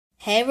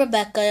Hey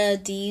Rebecca,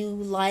 do you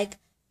like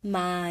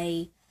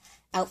my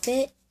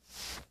outfit?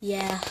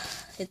 Yeah,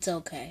 it's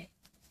okay.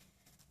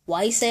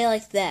 Why you say it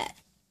like that?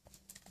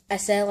 I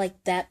say it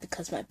like that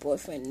because my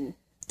boyfriend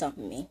dumped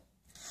me.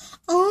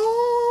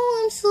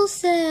 Oh, I'm so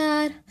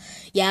sad.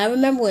 Yeah, I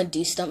remember when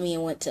Deuce dumped me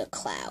and went to a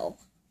cloud.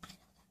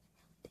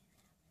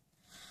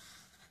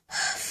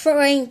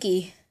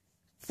 Frankie,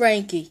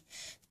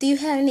 do you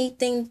have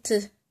anything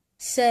to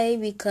say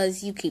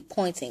because you keep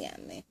pointing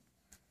at me?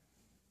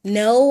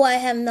 No, I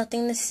have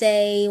nothing to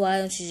say. Why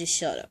don't you just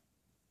shut up?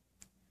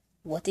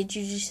 What did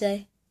you just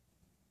say?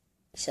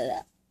 Shut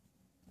up.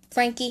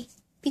 Frankie,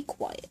 be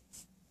quiet.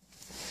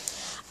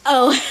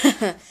 Oh,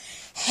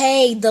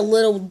 hey, the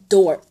little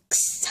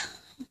dorks.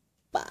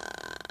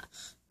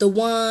 The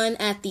one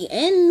at the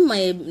end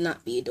might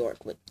not be a dork,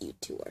 but you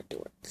two are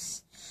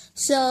dorks.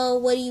 So,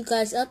 what are you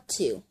guys up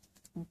to,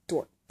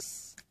 dorks?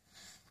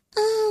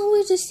 Oh,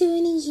 we're just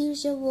doing the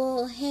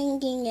usual,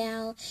 hanging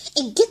out.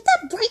 And get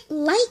that bright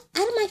light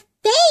out of my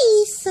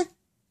face!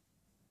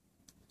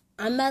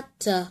 I'm about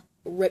to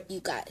rip you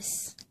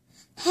guys.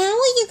 How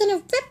are you gonna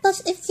rip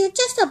us if you're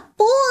just a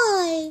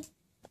boy?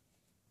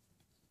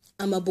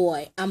 I'm a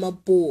boy. I'm a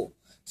bull.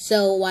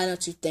 So why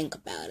don't you think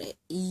about it?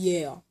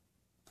 Yeah.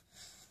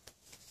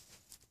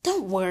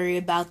 Don't worry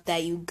about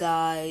that, you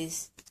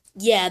guys.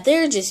 Yeah,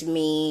 they're just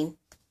mean.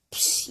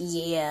 Psst,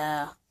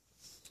 yeah.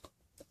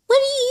 What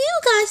are you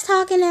guys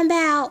talking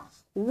about?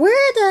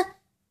 We're the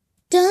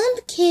dumb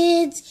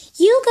kids.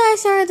 You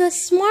guys are the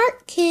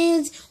smart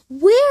kids.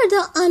 We're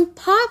the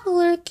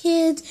unpopular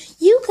kids.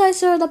 You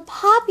guys are the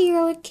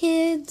popular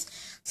kids.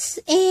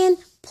 And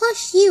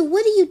plus you,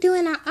 what are you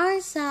doing on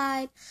our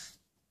side?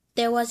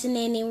 There wasn't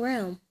any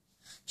room.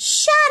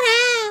 Shut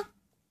up!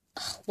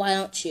 Why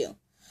don't you?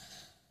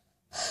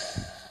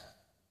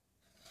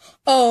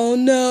 Oh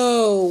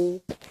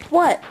no!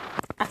 What?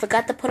 I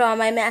forgot to put on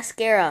my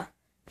mascara.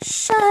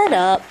 Shut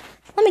up.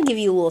 Let me give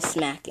you a little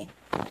smacking.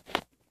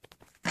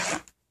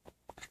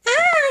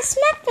 I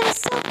smacked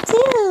myself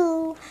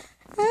too.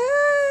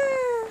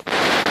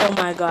 Oh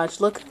my gosh,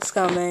 look who's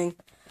coming.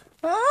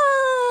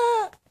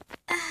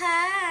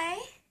 Hi.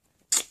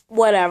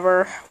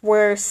 Whatever.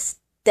 We're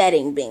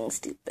studying being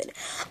stupid.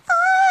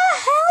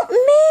 Help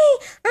me!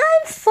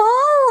 I'm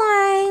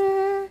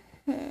falling.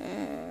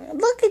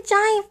 Look, a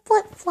giant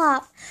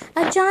flip-flop.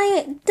 A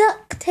giant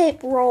duct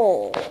tape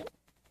roll.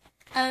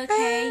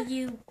 Okay,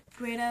 you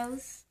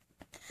weirdos.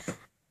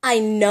 I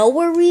know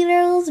we're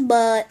weirdos,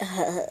 but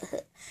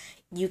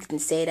you can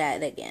say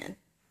that again.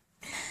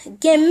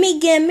 Gimme.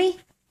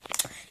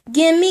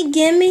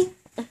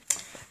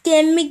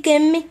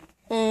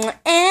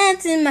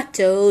 Ants in my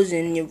toes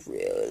and you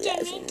realize.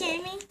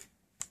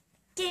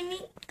 Gimme.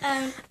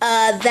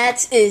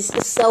 That is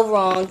so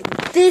wrong.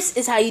 This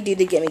is how you do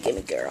the gimme,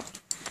 girl.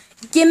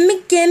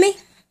 Gimme.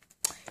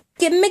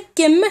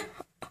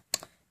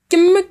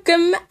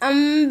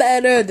 I'm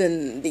better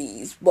than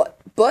these. What?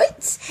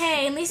 Butts?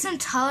 Hey, at least I'm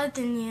taller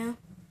than you.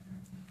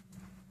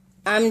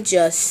 I'm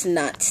just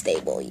not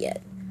stable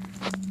yet.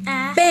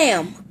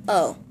 Bam!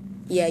 Oh,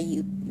 yeah,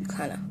 you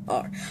kind of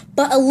are.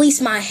 But at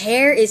least my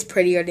hair is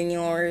prettier than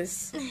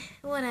yours.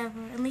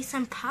 Whatever. At least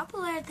I'm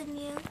popular than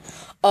you.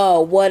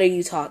 Oh, what are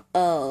you talking?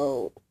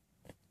 Oh,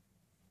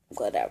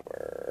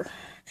 whatever.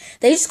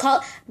 They just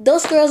call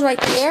those girls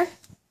right there.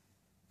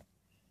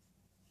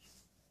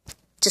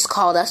 Just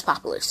called us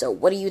popular. So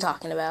what are you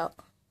talking about?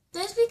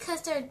 That's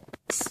because they're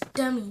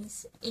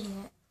dummies,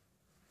 idiot.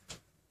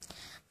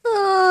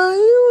 Oh,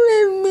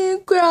 you made me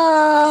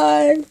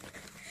cry.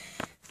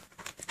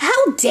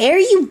 How dare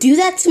you do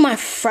that to my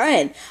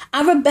friend?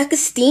 I'm Rebecca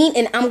Steen,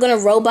 and I'm gonna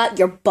robot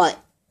your butt.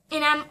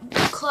 And I'm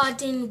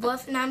Claudine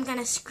Wolf, and I'm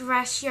gonna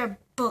scratch your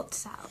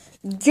butts out.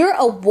 You're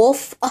a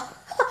wolf. A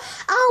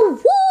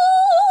wolf.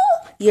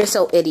 You're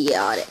so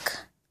idiotic.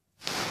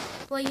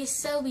 Well, you're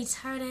so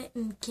retarded,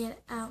 and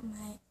get out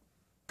my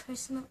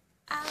personal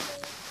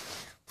alley.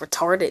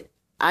 Retarded.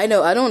 I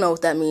don't know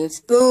what that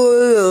means.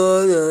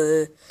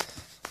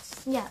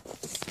 Yeah,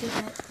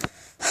 stupid.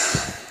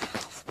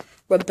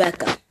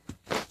 Rebecca.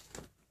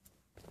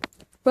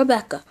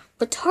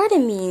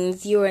 Retarded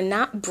means you are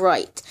not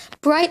bright.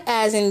 Bright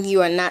as in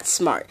you are not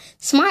smart.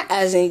 Smart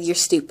as in you're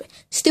stupid.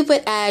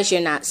 Stupid as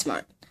you're not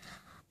smart.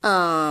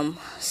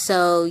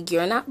 So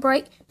you're not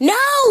bright? No,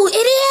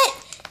 idiot!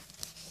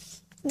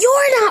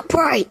 You're not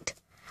bright.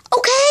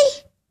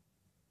 Okay?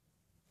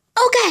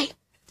 Okay.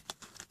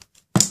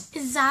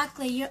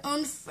 Exactly. Your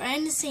own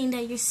friend is saying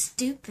that you're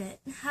stupid.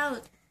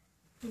 How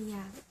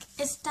idiotic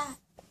is that?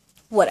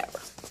 Whatever.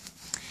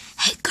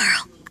 Hey,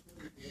 girl.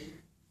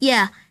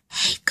 Yeah.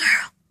 Hey,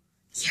 girl.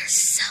 You're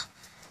so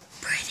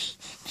pretty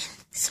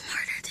and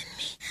smarter than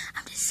me.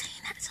 I'm just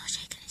saying that so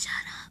she can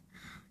shut up.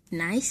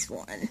 Nice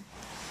one.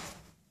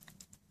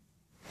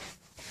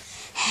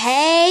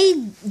 Hey,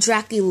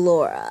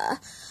 Draculaura.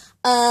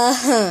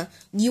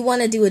 You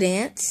want to do a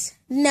dance?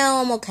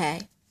 No, I'm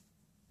okay.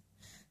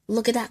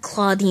 Look at that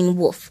Claudine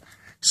Wolf.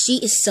 She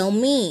is so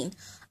mean.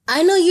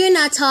 I know you're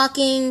not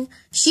talking.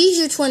 She's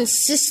your twin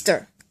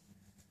sister.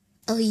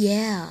 Oh,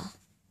 yeah.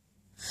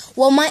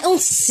 Well, my own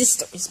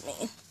sister is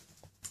mean.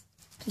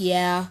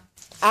 Yeah,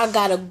 I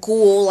got a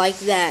ghoul like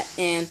that,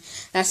 and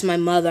that's my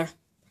mother.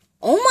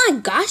 Oh my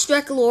gosh,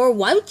 Draculaura,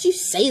 why would you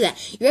say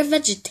that? You're a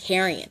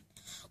vegetarian.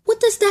 What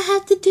does that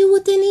have to do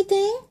with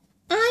anything?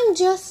 I'm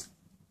just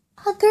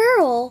a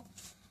girl.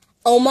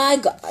 Oh my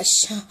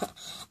gosh.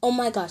 Oh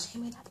my gosh.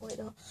 Hey, that boy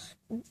though.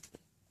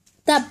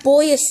 That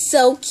boy is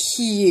so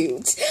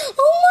cute.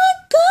 Oh my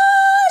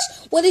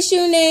gosh. What is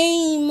your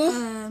name?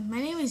 My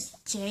name is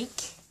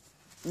Jake.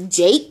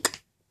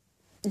 Jake?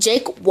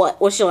 Jake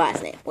what? What's your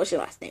last name?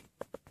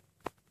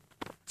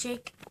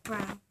 Jake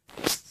Brown.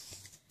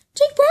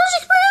 Jake Brown?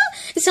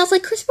 It sounds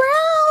like Chris Brown.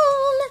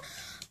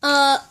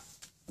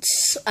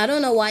 I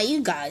don't know why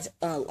you guys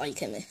like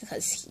him,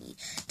 because he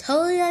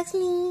totally likes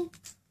me.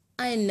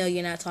 I know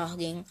you're not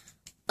talking.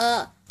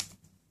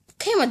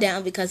 Camera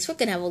down, because we're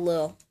gonna have a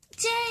little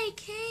Jake,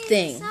 hey,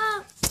 thing. what's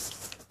up?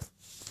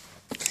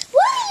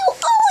 Why do you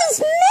always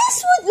mess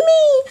with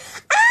me?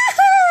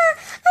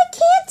 I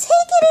can't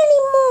take it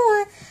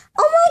anymore.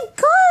 Oh my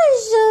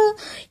gosh,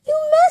 you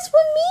mess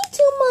with me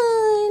too much.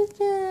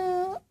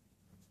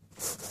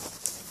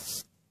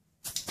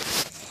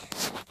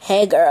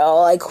 Hey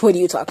girl, like, what are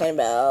you talking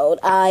about?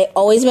 I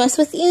always mess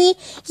with you?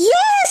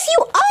 Yes, you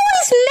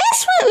always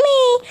mess with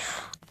me.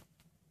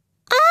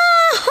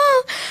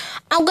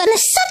 I'm gonna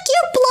suck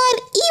your blood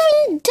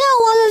even though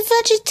I'm a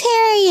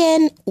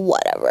vegetarian.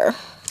 Whatever.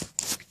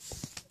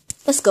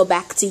 Let's go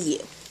back to you.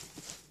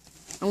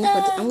 I'm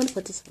gonna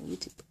put this on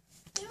YouTube.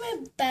 You're my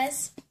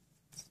best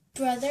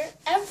brother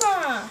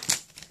ever.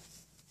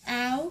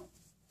 Ow.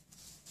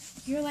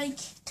 You're like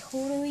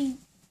totally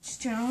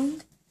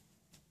strong.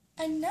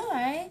 I know,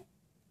 right?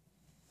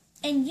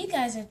 And you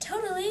guys are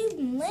totally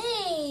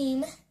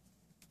lame.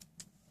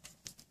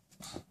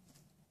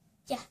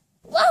 Yeah.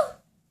 Whoa!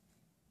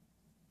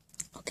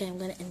 Okay, I'm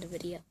gonna end the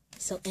video.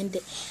 So end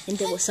it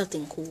with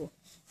something cool.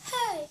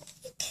 Hey,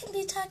 you can't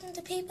be talking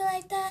to people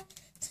like that.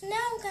 So now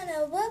I'm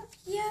gonna whoop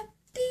your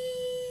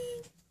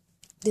beep.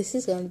 This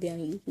is gonna be on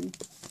YouTube.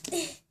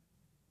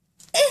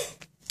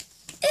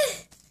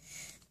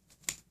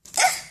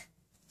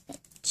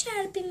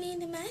 Try to be mean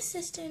to my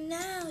sister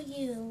now,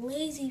 you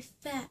lazy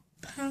fat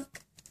punk.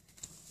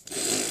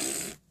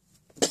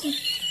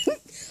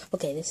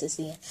 Okay, this is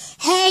the end.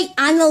 Hey,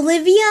 I'm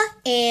Olivia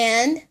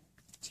and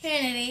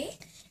Trinity.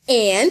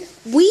 And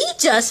we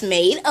just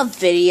made a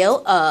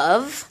video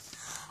of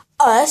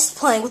us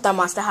playing with our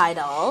Monster High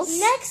dolls.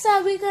 Next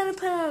up, we're gonna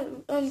put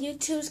on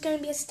YouTube. It's gonna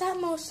be a stop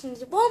motion.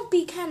 It won't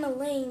be kind of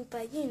lame,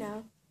 but you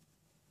know.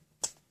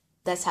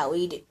 That's how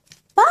we do.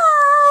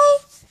 Bye.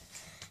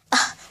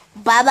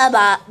 Bye, bye,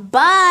 bye,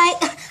 bye.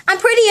 I'm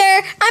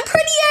prettier.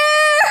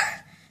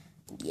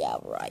 Yeah,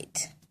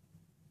 right.